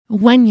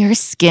When your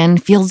skin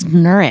feels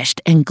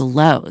nourished and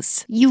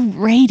glows, you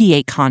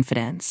radiate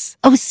confidence.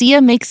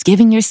 Osea makes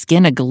giving your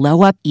skin a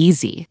glow up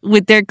easy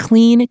with their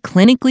clean,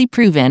 clinically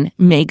proven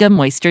Mega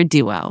Moisture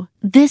Duo.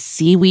 This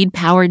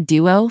seaweed-powered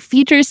duo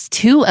features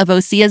two of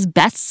Osea's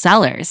best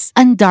sellers,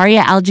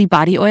 Undaria Algae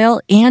Body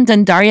Oil and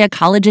Undaria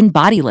Collagen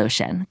Body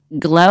Lotion.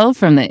 Glow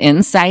from the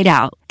inside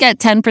out. Get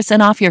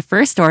 10% off your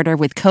first order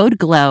with code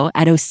GLOW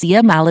at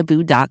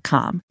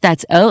OseaMalibu.com.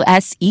 That's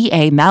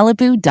OSEA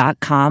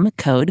Malibu.com,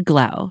 code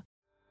GLOW.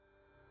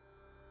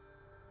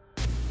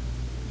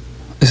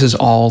 This is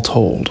all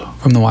told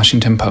from the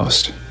Washington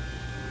Post.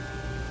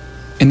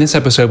 In this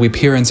episode, we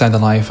peer inside the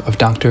life of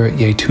Dr.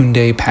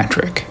 Yetunde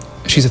Patrick.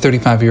 She's a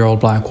 35-year-old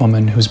black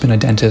woman who's been a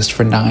dentist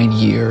for 9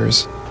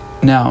 years.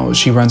 Now,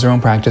 she runs her own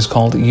practice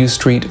called U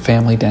Street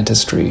Family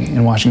Dentistry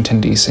in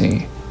Washington,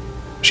 D.C.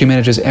 She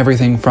manages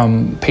everything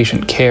from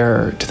patient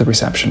care to the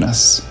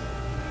receptionists.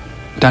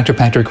 Dr.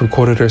 Patrick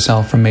recorded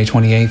herself from May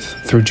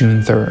 28th through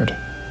June 3rd.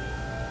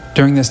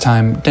 During this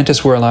time,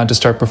 dentists were allowed to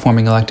start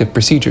performing elective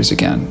procedures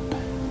again.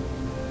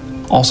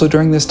 Also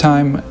during this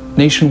time,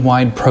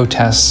 nationwide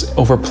protests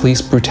over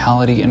police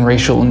brutality and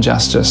racial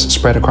injustice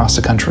spread across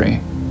the country.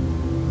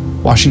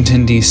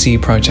 Washington, D.C.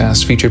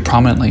 protests featured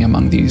prominently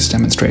among these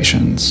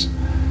demonstrations.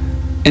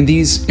 And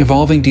these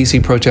evolving D.C.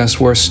 protests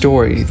were a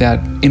story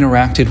that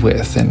interacted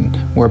with and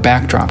were a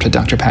backdrop to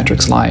Dr.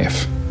 Patrick's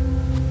life.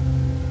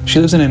 She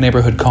lives in a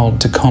neighborhood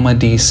called Tacoma,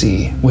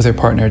 D.C., with her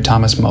partner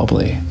Thomas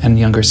Mobley and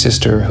younger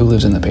sister who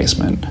lives in the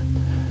basement.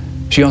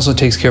 She also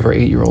takes care of her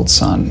 8-year-old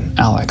son,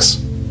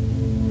 Alex.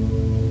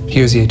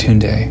 Here's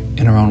Yetunde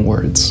in her own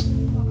words.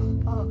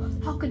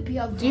 How could be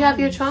a... Do you have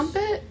your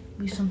trumpet?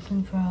 Be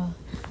something for a...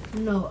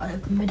 No,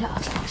 my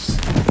dad's house.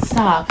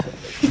 Stop.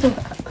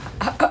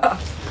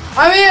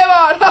 I'm here.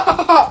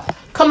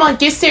 Come on,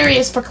 get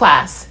serious for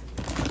class.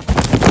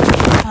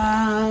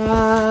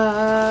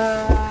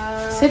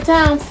 Sit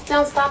down,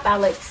 stop,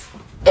 Alex.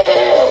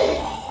 Okay.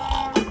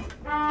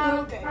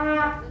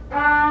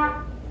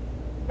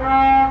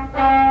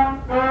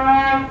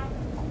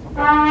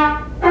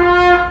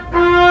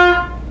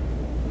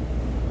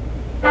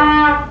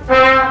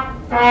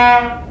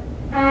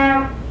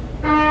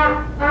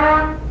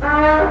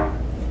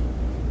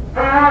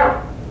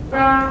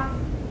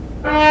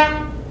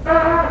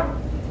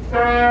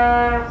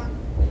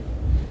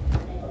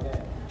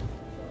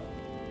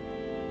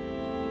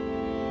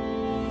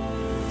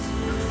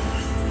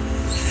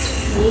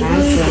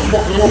 The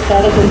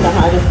anesthetic is the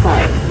hardest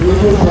part.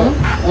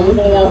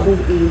 Everything else is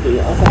easy,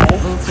 okay?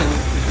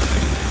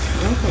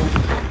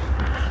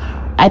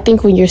 I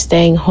think when you're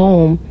staying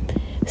home,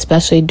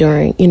 especially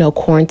during,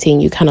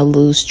 quarantine, you kind of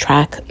lose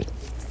track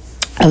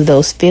of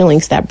those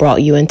feelings that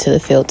brought you into the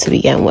field to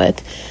begin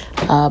with.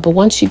 But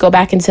once you go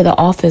back into the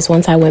office,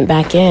 once I went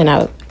back in,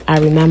 I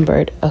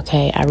remembered,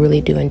 okay, I really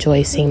do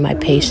enjoy seeing my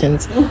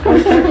patients.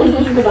 Okay.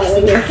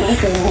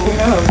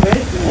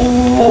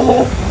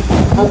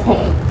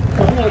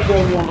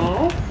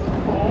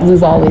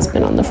 We've always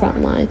been on the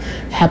front line.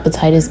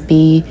 Hepatitis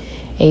B,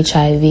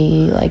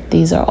 HIV,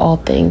 these are all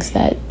things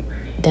that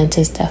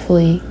dentists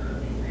definitely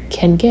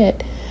can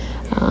get.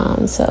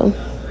 So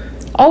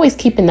always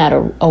keeping that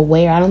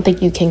aware. I don't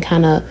think you can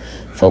kind of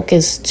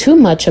focus too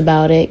much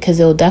about it because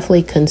it'll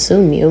definitely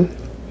consume you.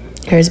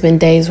 There's been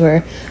days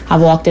where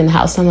I've walked in the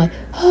house and I'm like,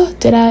 oh,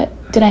 did I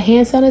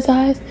hand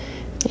sanitize?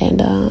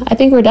 And I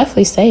think we're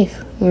definitely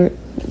safe. We're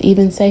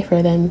even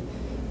safer than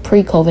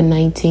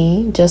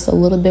pre-COVID-19, just a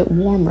little bit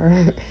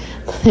warmer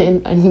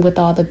and with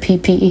all the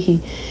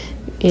PPE.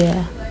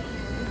 Yeah.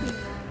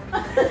 I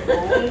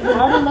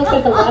already looked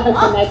at the weather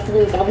for next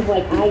week. I was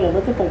like, Aya,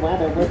 look at the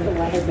weather. What's the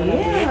weather going to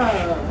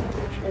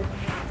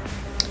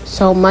be?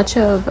 So much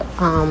of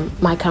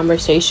my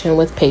conversation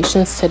with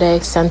patients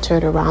today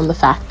centered around the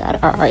fact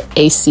that our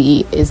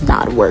AC is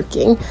not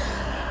working.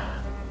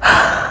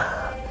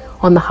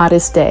 On the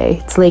hottest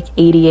day, it's like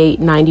 88,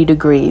 90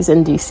 degrees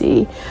in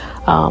DC.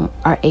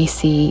 Our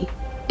AC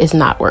is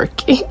not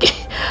working.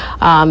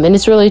 And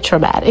it's really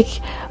traumatic.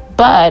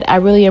 But I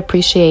really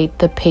appreciate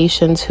the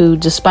patients who,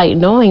 despite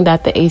knowing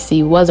that the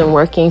AC wasn't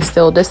working,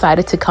 still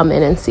decided to come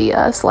in and see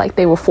us. Like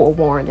they were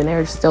forewarned and they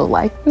were still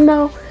like,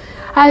 no,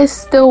 I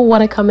still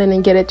want to come in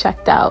and get it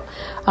checked out.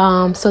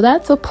 So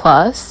that's a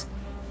plus.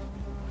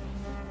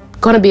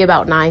 Going to be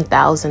about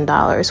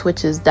 $9,000,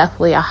 which is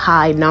definitely a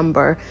high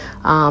number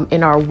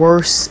in our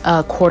worst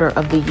quarter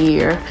of the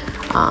year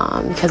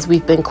because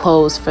we've been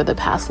closed for the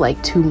past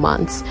 2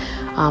 months,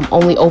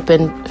 only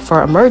open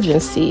for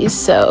emergencies.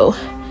 So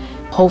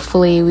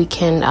hopefully we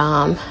can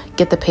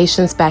get the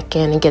patients back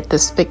in and get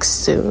this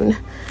fixed soon.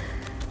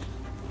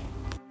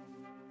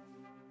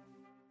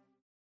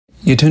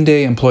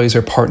 Yetunde employs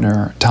her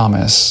partner,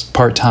 Thomas,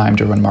 part-time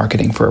to run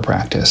marketing for her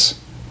practice.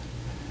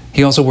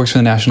 He also works for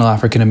the National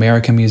African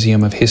American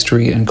Museum of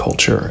History and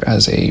Culture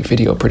as a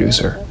video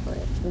producer.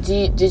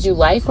 Did you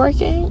like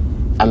working?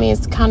 I mean,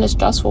 it's kind of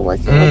stressful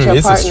working with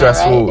your partner,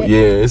 stressful, right? Yeah,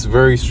 it's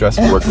very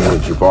stressful working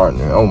with your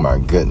partner. Oh my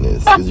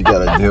goodness, because you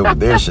got to deal with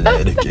their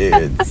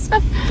shenanigans.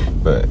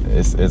 But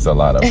it's a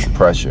lot of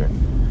pressure.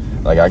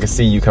 Like, I can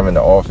see you come in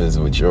the office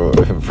with your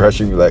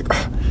pressure. You be like,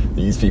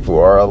 these people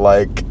are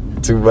like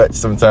too much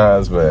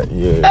sometimes, but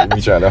yeah, you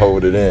be trying to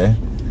hold it in.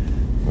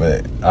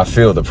 But I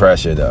feel the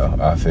pressure, though.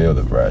 I feel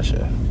the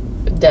pressure.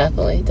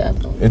 Definitely.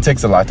 It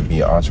takes a lot to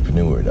be an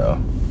entrepreneur, though.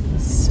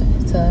 It's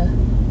a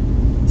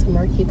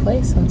murky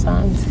place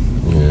sometimes.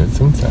 Yeah,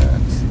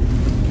 sometimes.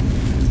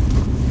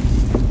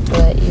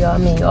 But you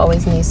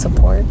always need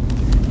support.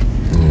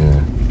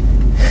 Yeah.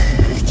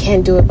 You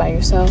can't do it by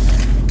yourself.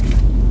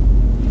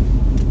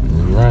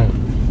 You're right.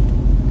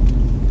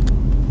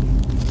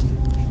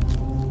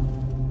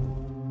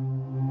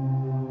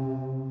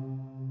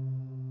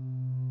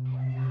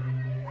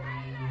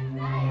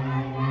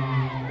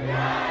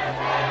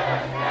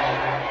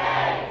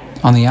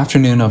 On the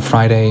afternoon of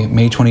Friday,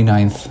 May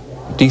 29th,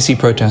 DC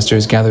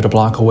protesters gathered a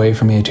block away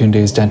from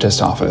Yetunde's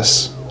dentist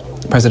office.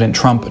 President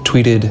Trump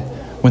tweeted,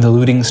 "When the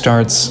looting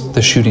starts,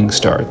 the shooting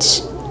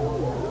starts."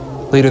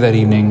 Later that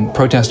evening,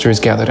 protesters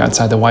gathered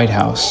outside the White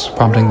House,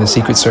 prompting the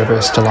Secret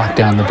Service to lock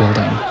down the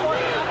building.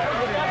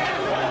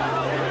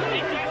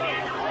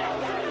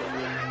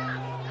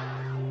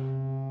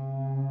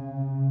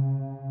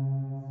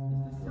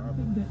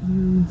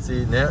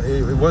 See, now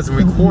it wasn't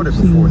recorded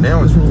before.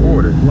 Now it's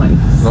recorded.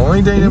 The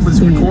only thing that was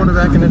recorded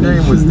back in the day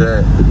was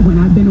that. When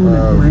I've been on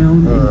the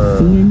ground and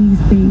seeing these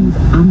things,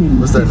 I'm in.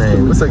 What's that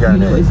name? What's that guy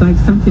name? It's like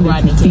something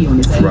that you see on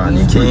the TV.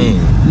 Rodney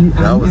King.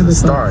 That was the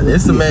start.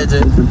 Just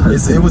imagine,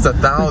 it was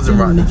 1,000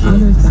 Rodney Kings. On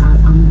the other side,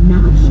 I'm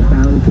not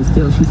sure because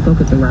still, she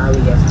spoke at the rally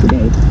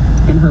yesterday,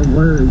 and her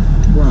words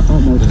brought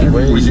almost There's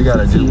everyone ways you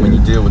gotta do when you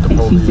deal with the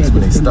police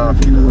when they stop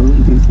you.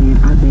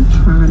 I've been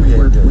trying to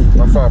work with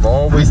My them. father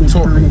always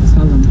taught me.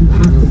 Tell them you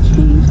have to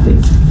change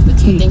this.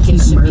 But you think it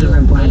should be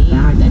a way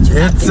that you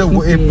have It's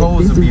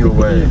supposed to be a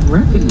way.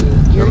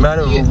 No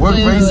matter what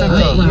race it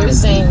comes. You're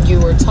saying you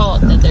were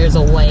taught that there's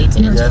a way to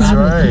interact That's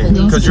right. with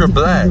people. Because you're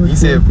black. He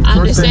said, I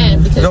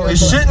understand, because no, you're it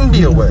black. shouldn't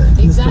be a way.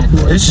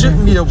 Exactly. It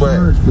shouldn't be a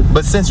way.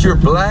 But since you're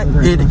black,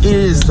 it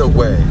is the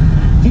way.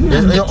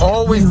 It's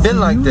always been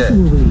like that.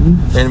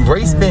 And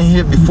race been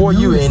here before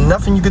you. Ain't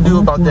nothing you can do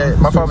about that.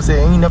 My father said,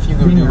 ain't nothing you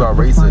can do about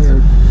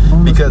racism.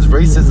 Because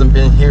racism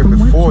been here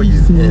before you.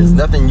 And there's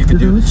nothing you can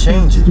do to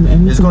change it.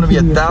 It's going to be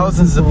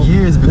thousands of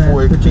years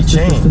before it could be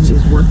changed.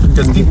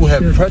 Because people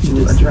have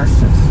prejudice.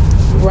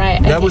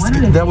 Right. That was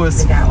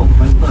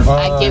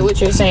I get what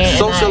you're saying.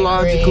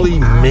 Sociologically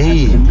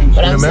made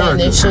but in I'm saying America.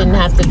 there shouldn't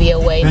have to be a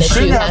way that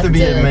you have to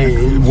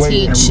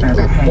teach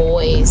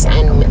boys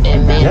and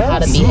men how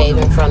to behave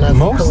in front of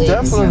Most police.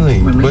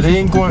 definitely, but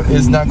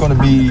it's not going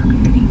to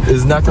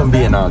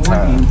be in our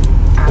time.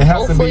 It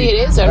has Hopefully to be,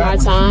 it is in our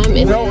time.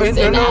 It is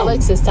in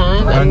Alex's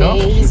time. I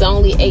mean, he's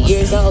only 8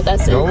 years old.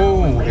 That's it.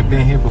 No, it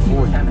been here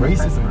before you.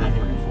 Racism been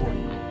here before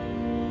you.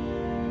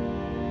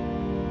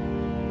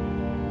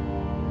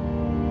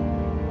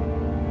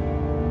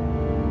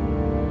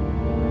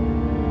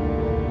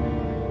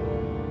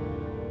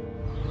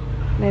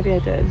 Maybe I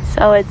did.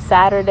 So it's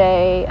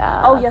Saturday.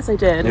 Oh, yes, I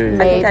did.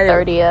 May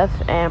 30th,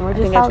 and we're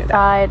just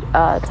outside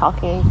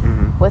talking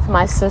with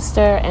my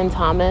sister and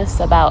Thomas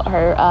about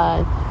her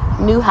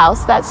new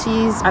house that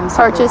she's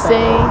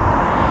purchasing.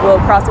 Well,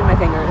 crossing my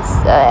fingers.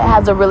 It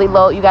has a really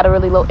low. You got a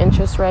really low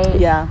interest rate.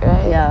 Yeah,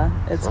 right? yeah.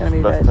 It's gonna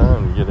be Best good.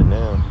 time to get it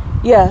now.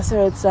 Yeah,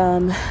 so it's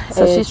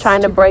So she's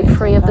trying to break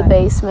free of the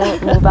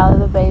basement, move out of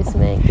the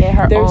basement, get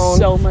her own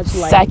so much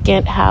light.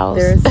 second house.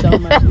 There's so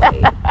much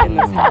light in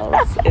this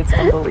house. It's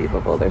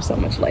unbelievable. There's so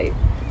much light.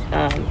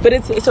 But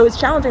it's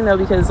challenging though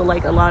because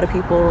like a lot of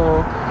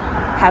people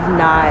have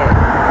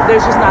not.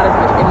 There's just not as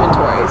much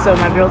inventory. So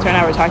my realtor and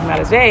I were talking about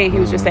it today. He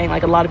was just saying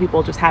like a lot of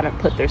people just haven't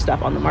put their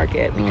stuff on the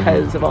market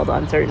because of all the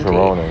uncertainty.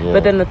 Corona, yeah.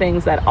 But then the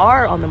things that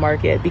are on the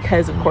market,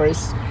 because of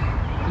course,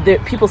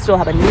 people still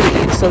have a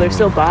need, so they're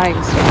still buying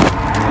stuff.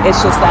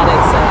 It's just that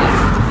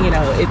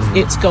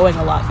it's going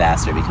a lot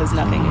faster because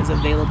nothing is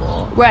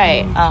available.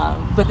 Right.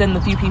 But then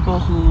the few people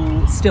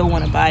who still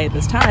want to buy at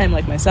this time,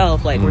 like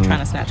myself, like we're trying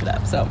to snatch it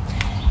up. So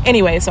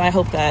anyway, so I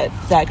hope that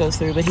goes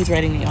through. But he's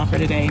writing the offer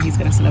today. He's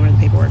going to send over the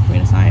paperwork for me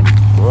to sign.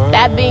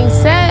 That being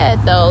said,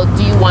 though,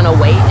 do you want to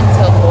wait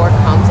until more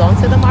comes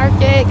onto the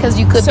market? Because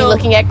you could be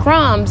looking at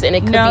crumbs, and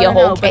it could be a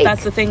whole cake. But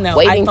that's the thing, though.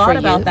 I thought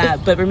about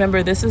that, but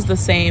remember, this is the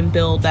same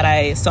build that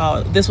I saw.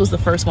 This was the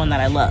first one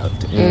that I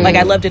loved. Like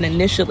I loved it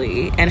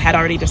initially, and had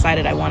already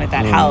decided I wanted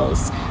that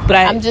house. But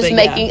I'm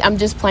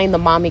just playing the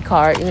mommy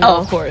card. You know,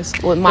 oh, of course,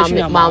 with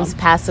mom's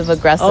passive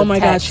aggressive. Oh my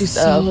God, she's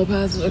so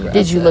passive aggressive.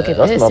 Did you look at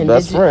this? That's my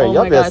best friend.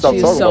 Y'all better stop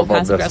talking about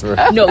my best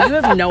friend. No, you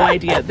have no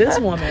idea. This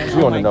woman. She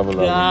on another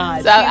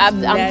level.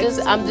 So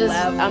I'm just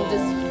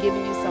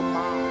giving you some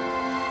mom.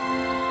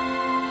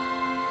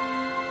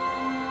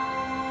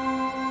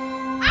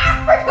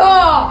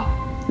 Africa!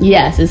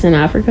 Yes, it's in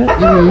Africa.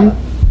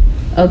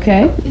 Mm-hmm.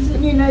 Okay. Is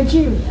it near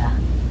Nigeria?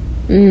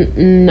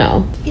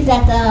 No. Is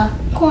that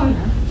the corner?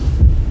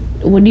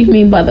 What do you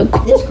mean by the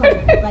corner? This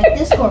corner, like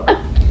this corner.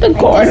 The like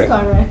corner. This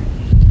corner.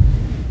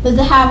 Does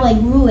it have like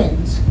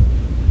ruins?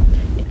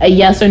 A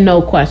yes or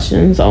no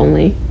questions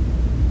only.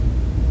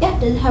 Yeah,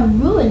 does it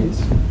have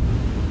ruins?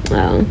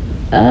 Oh.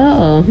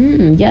 Oh,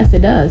 yes,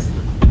 it does.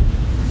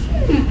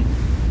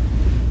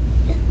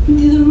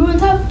 These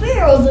ruins have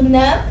pharaohs in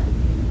them.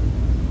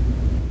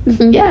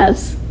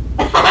 Yes.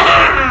 But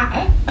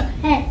I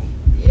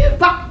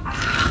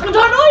don't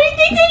know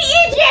anything in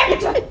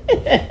Egypt.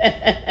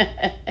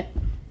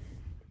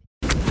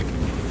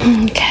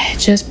 Okay,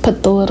 just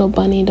put the little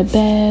bunny to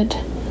bed.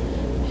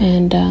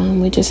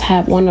 And we just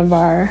had one of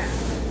our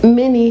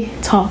mini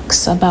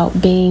talks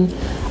about being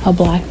a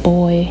black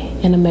boy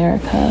in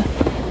America,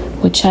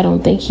 which I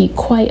don't think he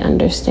quite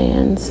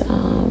understands.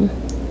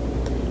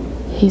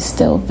 He's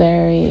still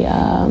very,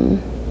 I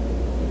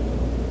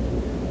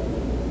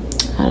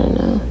don't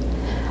know.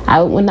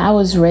 When I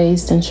was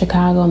raised in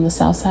Chicago, on the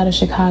south side of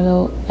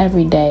Chicago,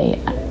 every day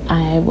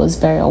I was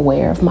very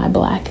aware of my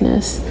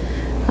blackness.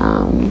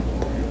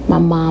 My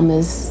mom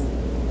is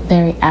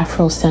very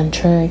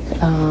Afrocentric,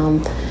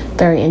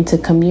 very into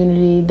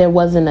community. There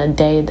wasn't a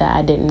day that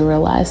I didn't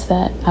realize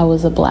that I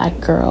was a black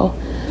girl.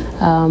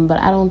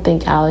 But I don't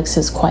think Alex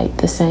is quite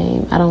the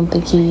same. I don't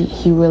think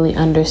he really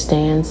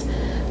understands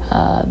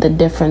the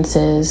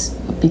differences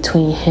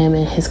between him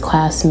and his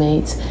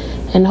classmates.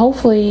 And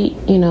hopefully,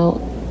 in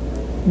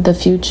the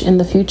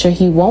future,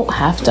 he won't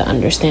have to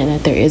understand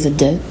that there is a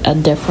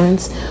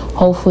difference.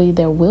 Hopefully,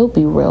 there will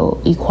be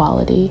real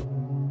equality.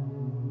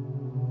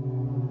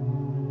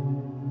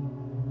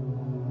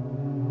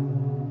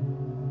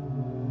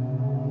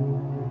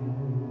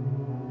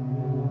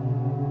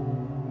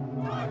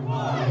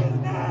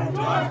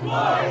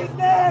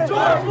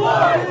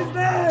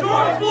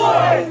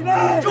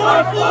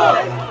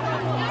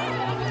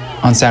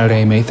 On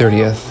Saturday, May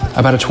 30th,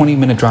 about a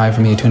 20-minute drive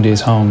from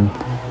Yetunde's home,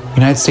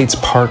 United States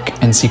Park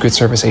and Secret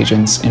Service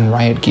agents in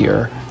riot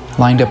gear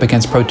lined up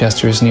against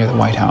protesters near the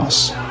White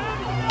House.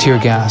 Tear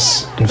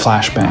gas and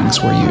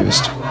flashbangs were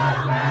used.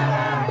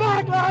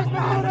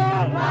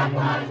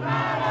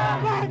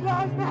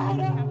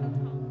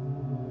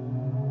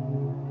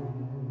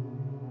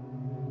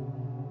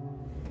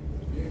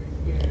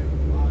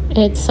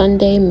 It's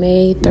Sunday,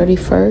 May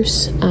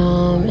 31st,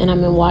 and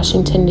I'm in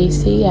Washington,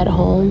 D.C. at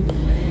home.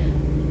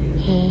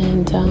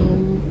 And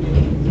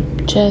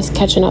just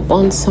catching up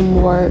on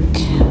some work,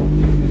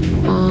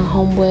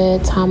 home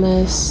with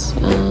Thomas,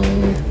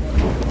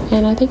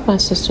 and I think my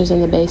sister's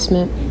in the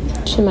basement.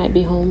 She might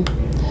be home.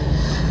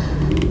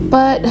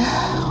 But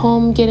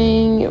home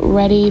getting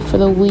ready for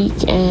the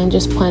week and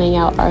just planning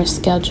out our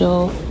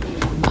schedule.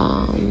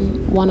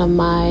 One of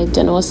my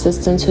dental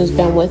assistants who's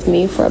been with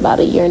me for about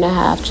a year and a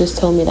half just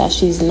told me that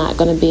she's not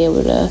going to be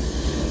able to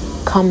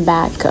come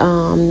back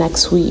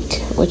next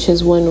week, which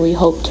is when we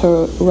hope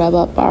to rev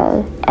up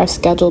our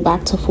schedule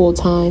back to full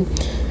time.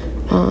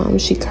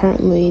 She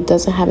currently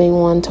doesn't have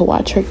anyone to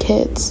watch her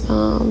kids.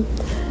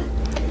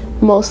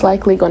 Most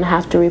likely going to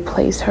have to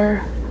replace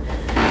her.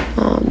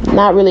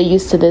 Not really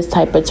used to this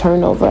type of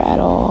turnover at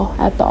all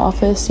at the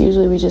office.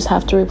 Usually we just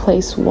have to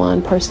replace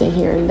one person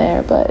here and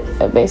there,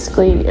 but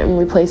basically I'm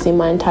replacing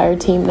my entire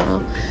team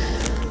now.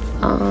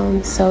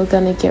 So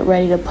gonna get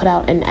ready to put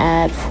out an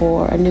ad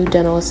for a new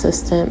dental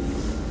assistant.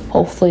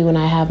 Hopefully when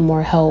I have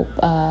more help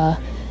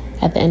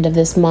at the end of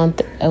this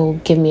month, it will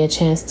give me a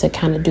chance to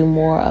kind of do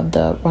more of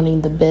the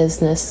running the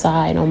business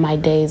side on my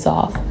days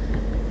off.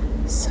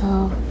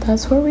 So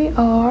that's where we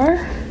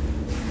are.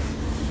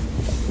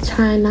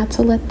 Trying not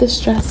to let the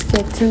stress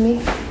get to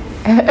me.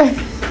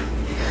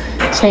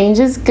 Change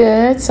is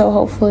good, so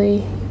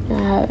hopefully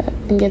I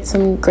can get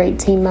some great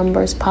team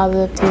members,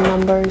 positive team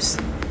members.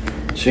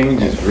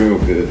 Change is real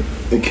good.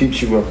 It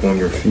keeps you up on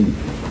your feet.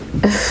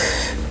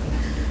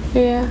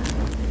 Yeah.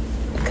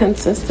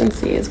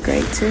 Consistency is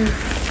great too.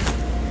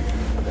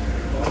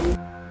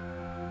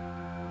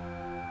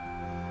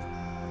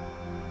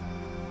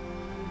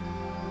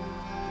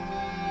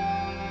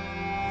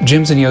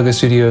 Gyms and yoga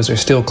studios are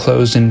still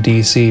closed in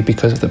DC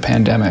because of the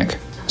pandemic.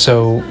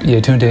 So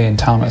Yetunde and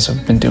Thomas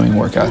have been doing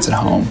workouts at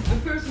home. The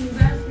person who's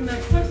asking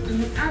that question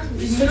has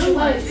absolutely no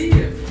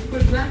idea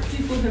what black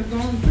people have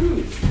gone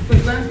through,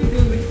 what black people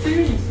have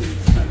experienced in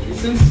this country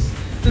since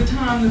the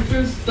time the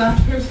first black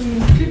person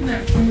was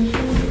kidnapped from the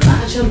shore.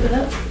 Jump it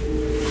up.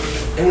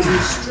 And we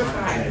strip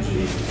our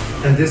energy.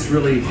 And this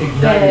really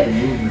ignited the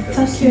movement that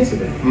we see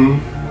today.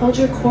 Hold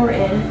your core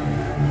in.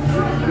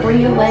 Bring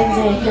your legs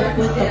in hip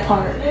width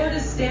apart.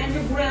 Stand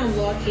your ground,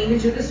 walking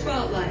into the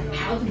spotlight.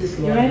 How did this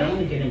law not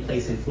only get in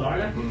place in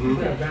Florida,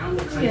 but around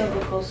the country?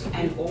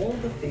 And all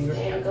the fingers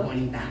are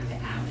pointing back to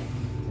Allen.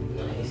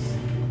 Nice.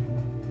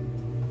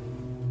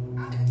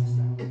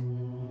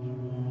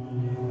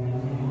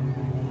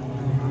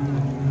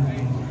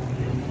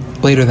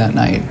 Later that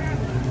night,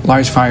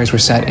 large fires were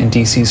set in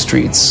DC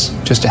streets,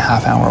 just a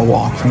half-hour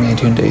walk from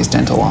Yetunde's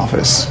dental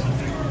office.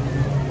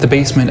 The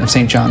basement of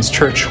St. John's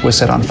Church was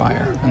set on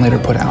fire and later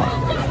put out.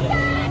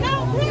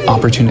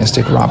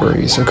 Opportunistic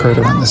robberies occurred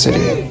around the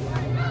city.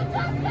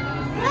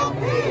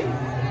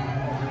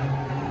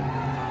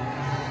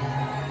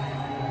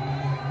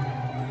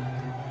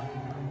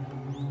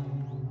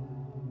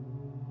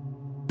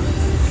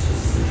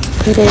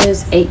 It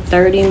is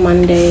 8:30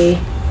 Monday,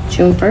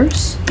 June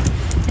 1st,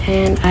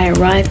 and I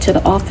arrived to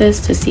the office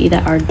to see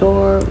that our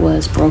door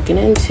was broken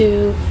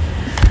into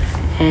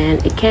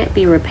and it can't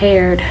be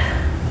repaired,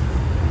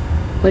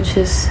 which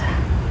is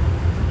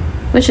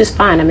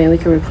fine. I mean, we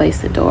can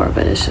replace the door,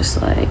 but it's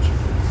just like,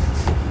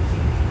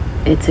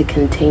 it's a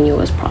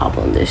continuous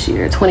problem this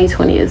year.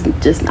 2020 is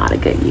just not a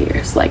good year.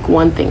 It's like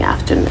one thing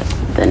after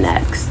the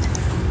next,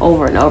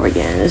 over and over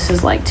again. This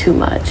is like too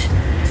much.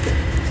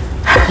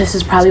 This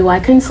is probably why I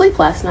couldn't sleep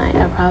last night.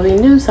 I probably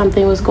knew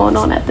something was going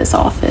on at this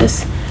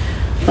office.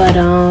 But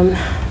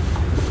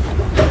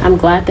I'm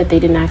glad that they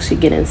didn't actually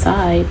get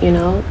inside. You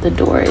know, the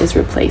door is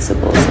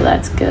replaceable, so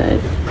that's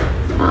good.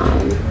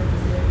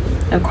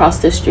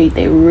 Across the street,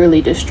 they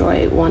really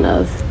destroyed one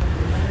of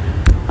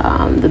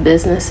the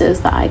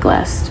businesses, the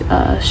eyeglass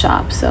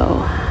shop.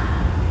 So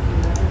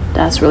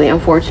that's really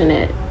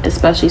unfortunate,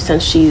 especially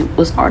since she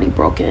was already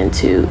broken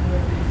into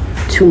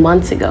 2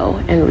 months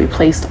ago and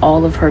replaced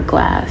all of her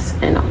glass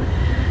and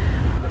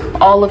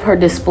all of her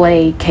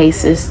display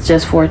cases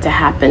just for it to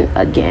happen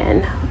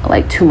again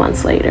like 2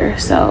 months later.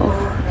 So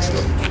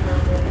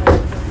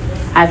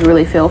I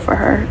really feel for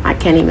her. I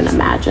can't even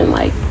imagine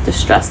like the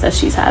stress that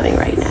she's having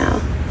right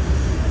now.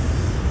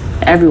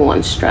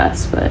 Everyone's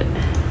stressed, but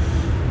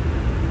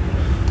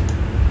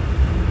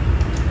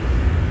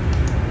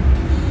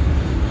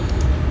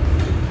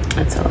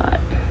it's a lot.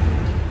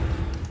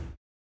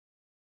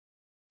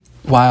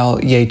 While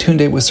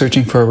Yetunde was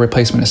searching for a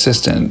replacement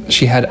assistant,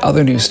 she had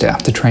other new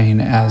staff to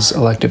train as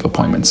elective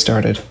appointments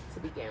started.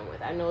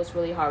 I know it's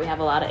really hard. We have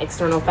a lot of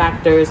external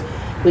factors.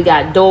 We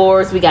got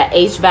doors, we got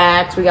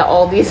HVACs, we got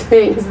all these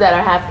things that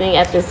are happening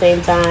at the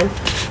same time.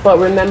 But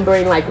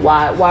remembering like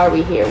why are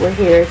we here? We're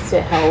here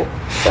to help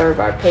serve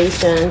our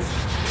patients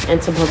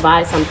and to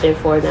provide something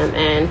for them.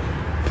 And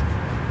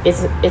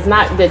it's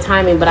not good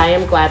timing, but I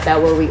am glad that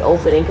we're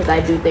reopening because I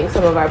do think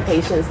some of our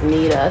patients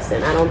need us,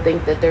 and I don't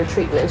think that their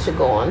treatment should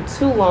go on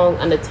too long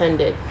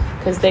unattended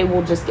because they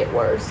will just get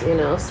worse. You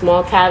know,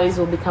 small cavities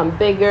will become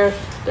bigger,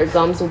 their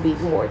gums will be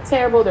more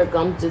terrible, their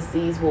gum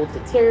disease will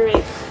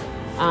deteriorate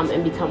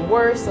and become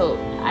worse. So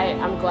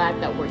I'm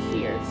glad that we're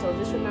here. So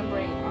just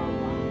remembering our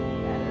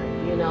why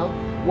better, you know,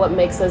 what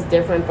makes us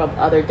different from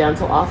other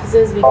dental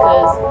offices,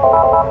 because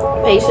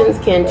patients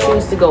can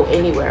choose to go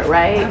anywhere,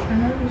 right?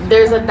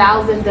 There's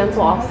 1,000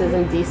 dental offices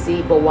in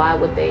DC, but why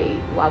would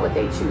they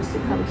choose to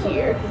come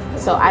here?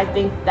 So I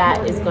think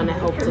that is going to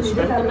help to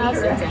strengthen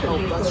us and to help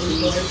us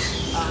be.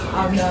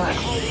 I'm not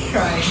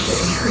trying to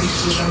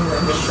increase the number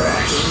of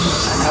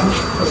interactions. I have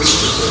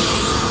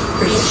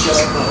pretty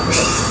joyful.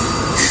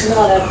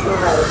 No, that's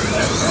not.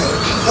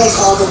 Like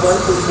all the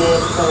work we did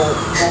for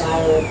that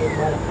I was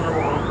like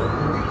counteracted.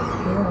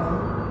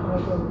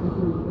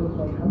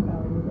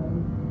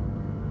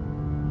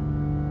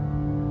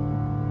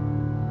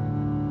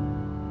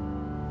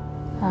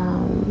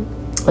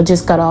 I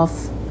just got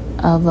off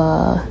of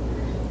a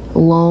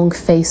long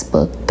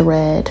Facebook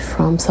thread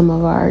from some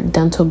of our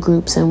dental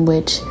groups in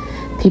which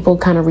people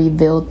kind of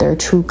revealed their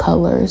true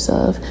colors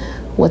of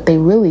what they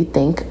really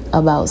think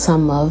about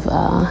some of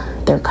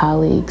their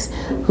colleagues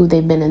who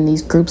they've been in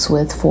these groups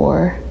with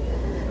for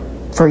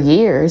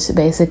years,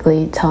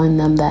 basically telling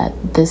them that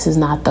this is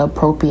not the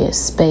appropriate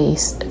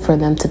space for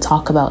them to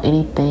talk about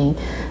anything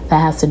that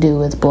has to do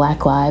with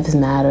Black Lives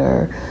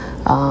Matter,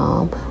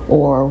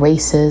 or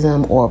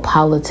racism or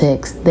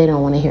politics. They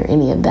don't want to hear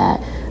any of that.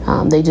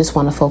 They just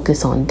want to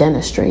focus on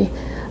dentistry.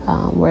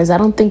 Whereas I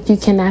don't think you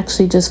can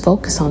actually just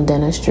focus on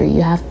dentistry.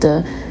 You have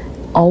to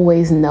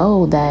always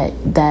know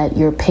that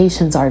your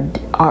patients are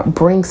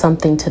bring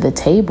something to the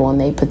table and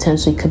they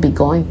potentially could be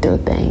going through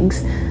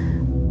things.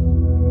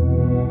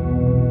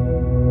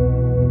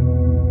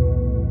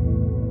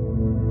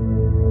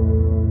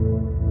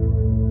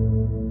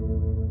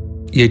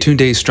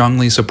 Yetunde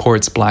strongly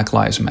supports Black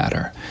Lives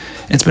Matter.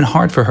 And it's been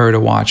hard for her to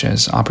watch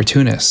as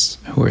opportunists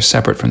who are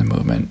separate from the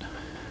movement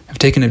have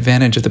taken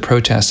advantage of the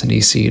protests in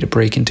DC to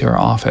break into her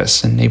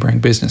office and neighboring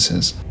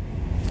businesses.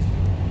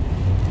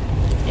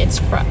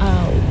 It's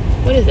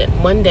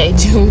Monday,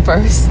 June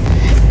 1st,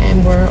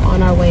 and we're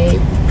on our way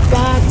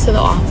back to the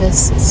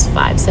office. It's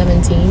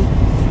 5:17.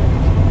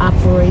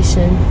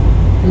 Operation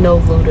No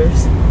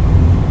Looters.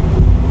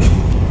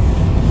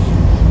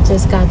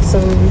 Just got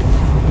some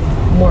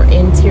more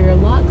interior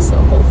locks, so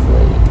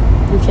hopefully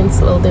we can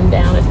slow them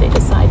down if they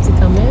decide to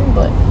come in,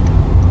 but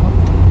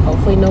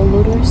hopefully no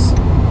looters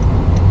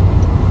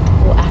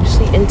will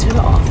actually enter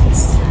the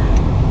office.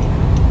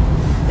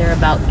 They're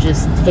about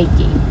just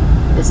taking.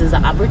 This is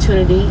an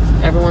opportunity.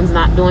 Everyone's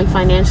not doing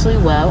financially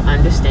well, I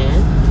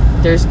understand.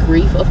 There's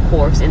grief, of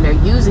course, and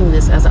they're using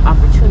this as an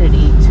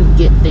opportunity to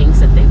get things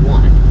that they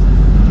want.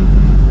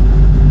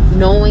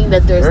 Knowing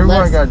that there's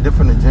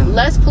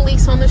less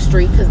police on the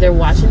street because they're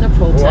watching the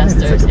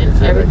protesters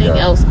and everything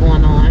else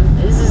going on.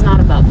 This is not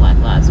about Black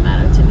Lives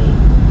Matter to me.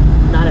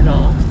 Not at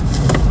all.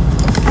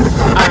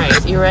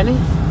 Alright, you ready?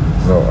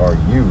 No, are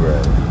you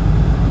ready?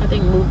 I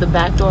think move the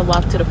back door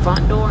lock to the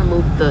front door and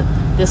move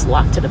this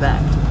lock to the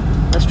back.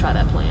 Let's try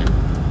that plan.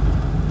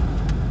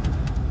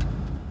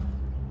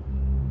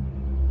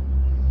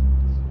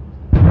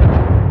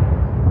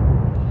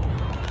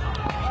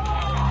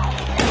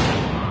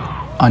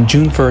 on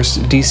June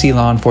 1st, D.C.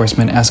 law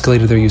enforcement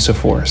escalated their use of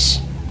force.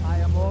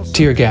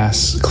 Tear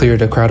gas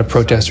cleared a crowd of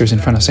protesters in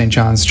front of St.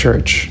 John's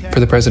Church for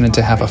the president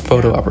to have a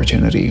photo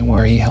opportunity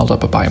where he held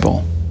up a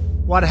Bible.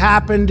 What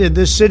happened in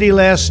this city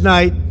last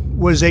night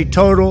was a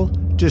total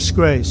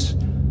disgrace.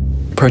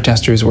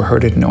 Protesters were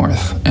herded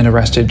north and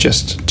arrested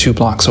just 2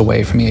 blocks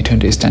away from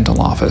Yetunde's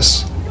dental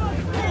office.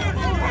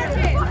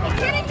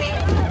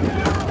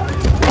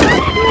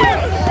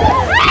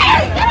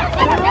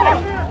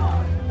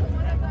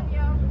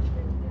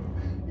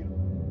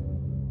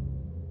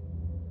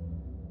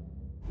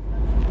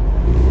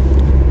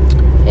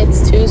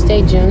 It's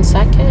Tuesday, June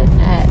 2nd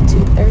at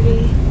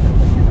 2:30,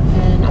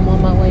 and I'm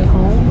on my way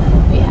home.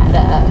 We had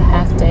a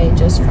half day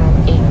just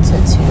from 8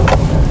 to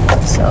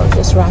 2, so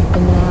just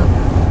wrapping up.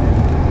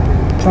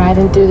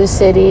 Driving through the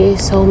city,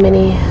 so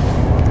many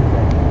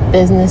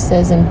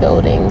businesses and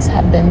buildings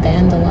have been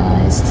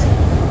vandalized.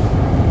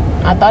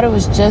 I thought it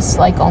was just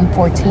like on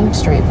 14th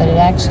Street, but it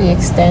actually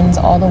extends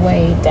all the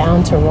way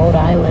down to Rhode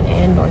Island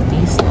and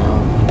Northeast now.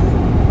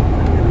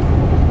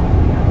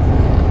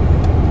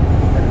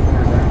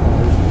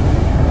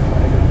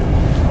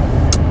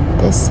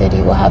 This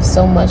city will have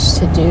so much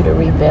to do to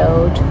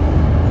rebuild.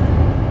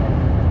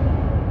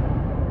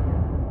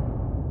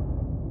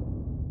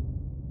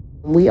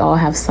 We all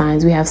have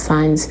signs. We have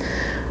signs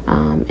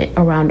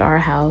around our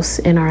house,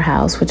 in our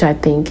house, which I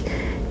think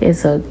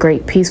is a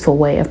great peaceful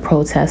way of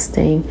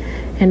protesting.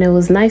 And it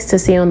was nice to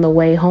see on the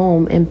way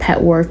home in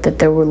Petworth that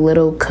there were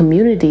little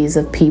communities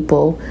of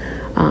people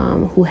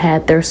who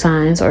had their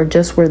signs or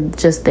were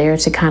just there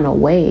to kind of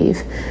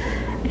wave.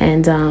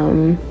 And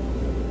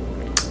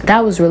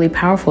that was really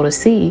powerful to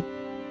see.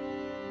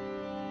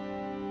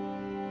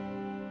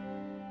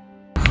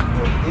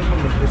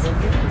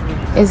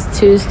 It's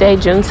Tuesday,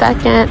 June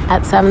 2nd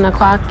at 7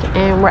 o'clock,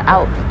 and we're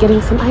out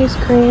getting some ice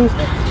cream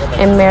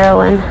in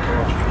Maryland.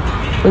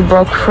 We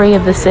broke free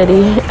of the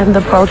city and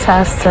the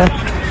protests to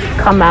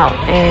come out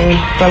and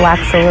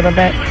relax a little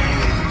bit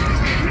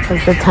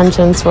because the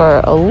tensions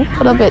were a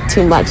little bit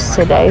too much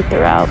today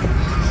throughout.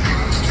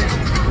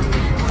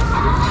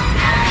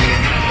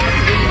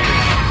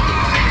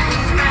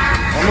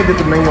 I'm gonna get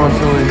the mango and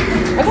chili.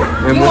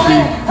 Okay. You want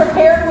it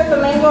prepared with the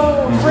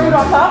mango fruit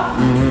on top?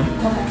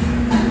 Mm-hmm. Okay.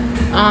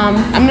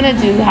 I'm gonna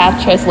do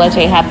half tres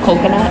leche, half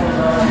coconut.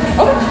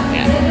 Okay.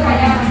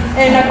 Yeah.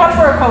 And a cup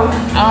or a Coke?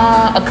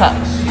 A cup.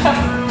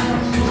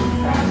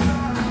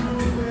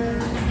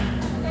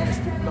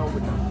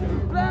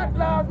 Black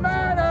Lives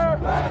Matter!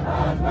 Black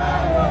Lives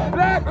Matter!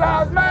 Black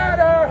Lives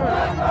Matter!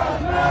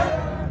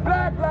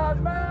 Black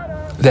Lives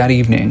Matter! That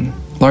evening,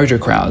 larger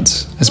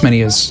crowds, as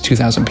many as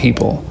 2,000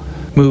 people,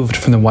 moved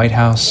from the White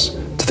House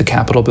to the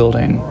Capitol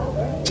building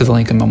to the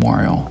Lincoln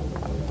Memorial.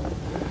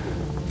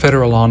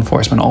 Federal law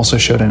enforcement also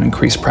showed an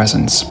increased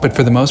presence, but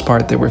for the most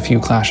part, there were few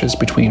clashes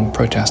between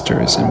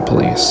protesters and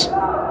police.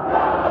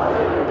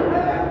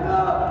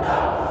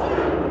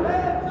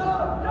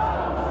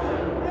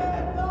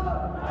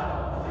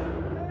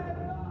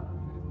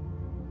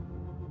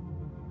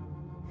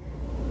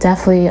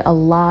 Definitely a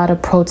lot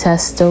of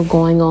protests still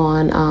going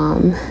on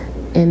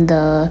in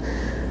the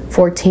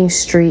 14th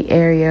Street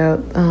area,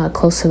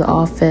 close to the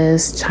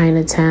office,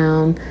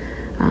 Chinatown.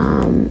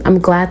 I'm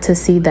glad to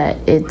see that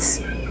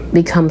it's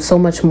become so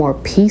much more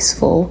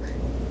peaceful.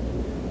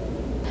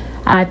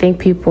 I think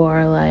people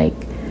are like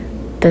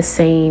the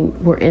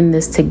same, we're in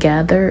this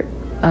together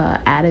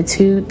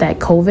attitude that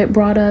COVID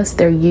brought us.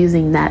 They're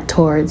using that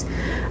towards,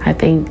 I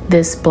think,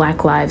 this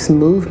Black Lives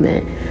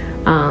movement,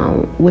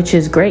 which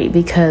is great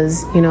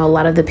because, you know, a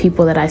lot of the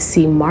people that I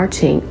see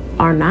marching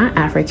are not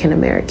African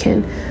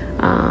American.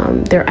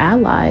 They're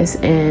allies,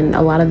 and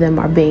a lot of them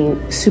are being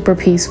super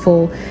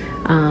peaceful,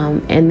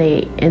 and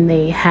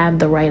they have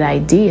the right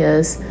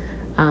ideas.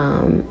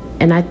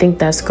 And I think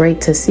that's great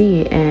to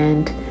see,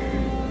 and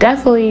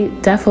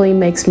definitely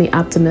makes me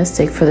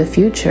optimistic for the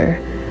future.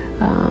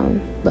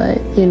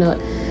 But, you know,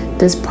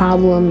 this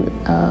problem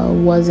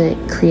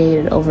wasn't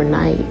created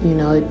overnight. You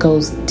know, it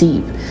goes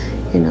deep,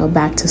 you know,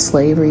 back to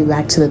slavery,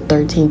 back to the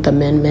 13th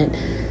Amendment.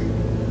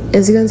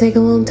 It's going to take a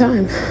long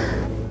time.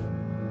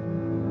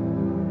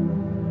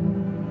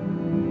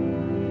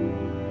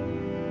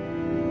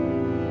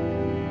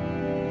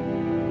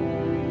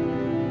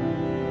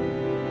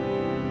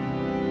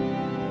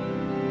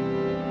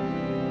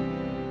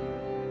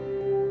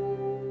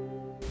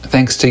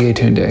 Thanks to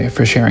Yetunde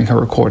for sharing her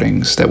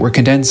recordings that were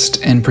condensed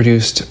and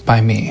produced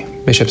by me,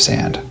 Bishop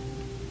Sand.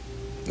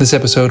 This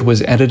episode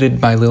was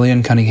edited by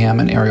Lillian Cunningham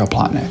and Ariel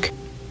Plotnick.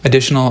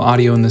 Additional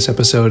audio in this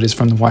episode is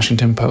from the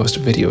Washington Post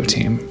video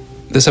team.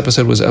 This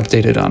episode was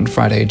updated on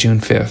Friday, June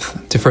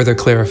 5th, to further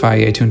clarify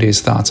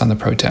Yetunde's thoughts on the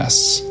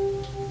protests.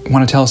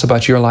 Want to tell us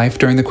about your life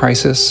during the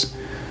crisis?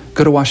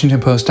 Go to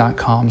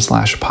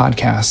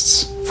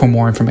WashingtonPost.com/podcasts for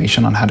more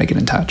information on how to get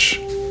in touch.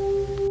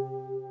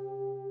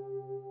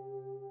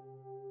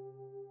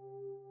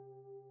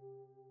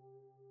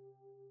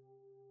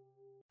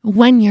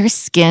 When your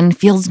skin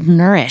feels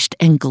nourished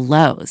and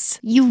glows,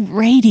 you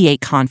radiate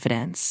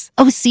confidence.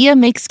 Osea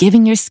makes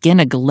giving your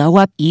skin a glow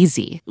up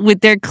easy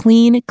with their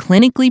clean,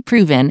 clinically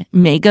proven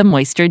Mega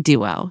Moisture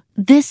Duo.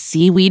 This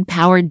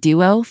seaweed-powered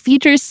duo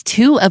features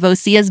 2 of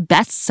Osea's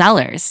best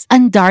sellers,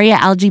 Undaria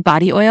Algae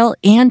Body Oil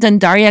and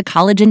Undaria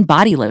Collagen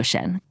Body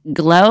Lotion.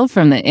 Glow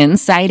from the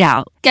inside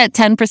out. Get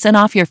 10%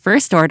 off your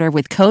first order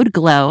with code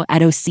GLOW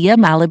at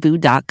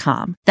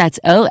OseaMalibu.com. That's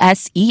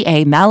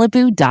OSEA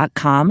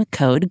Malibu.com,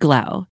 code GLOW.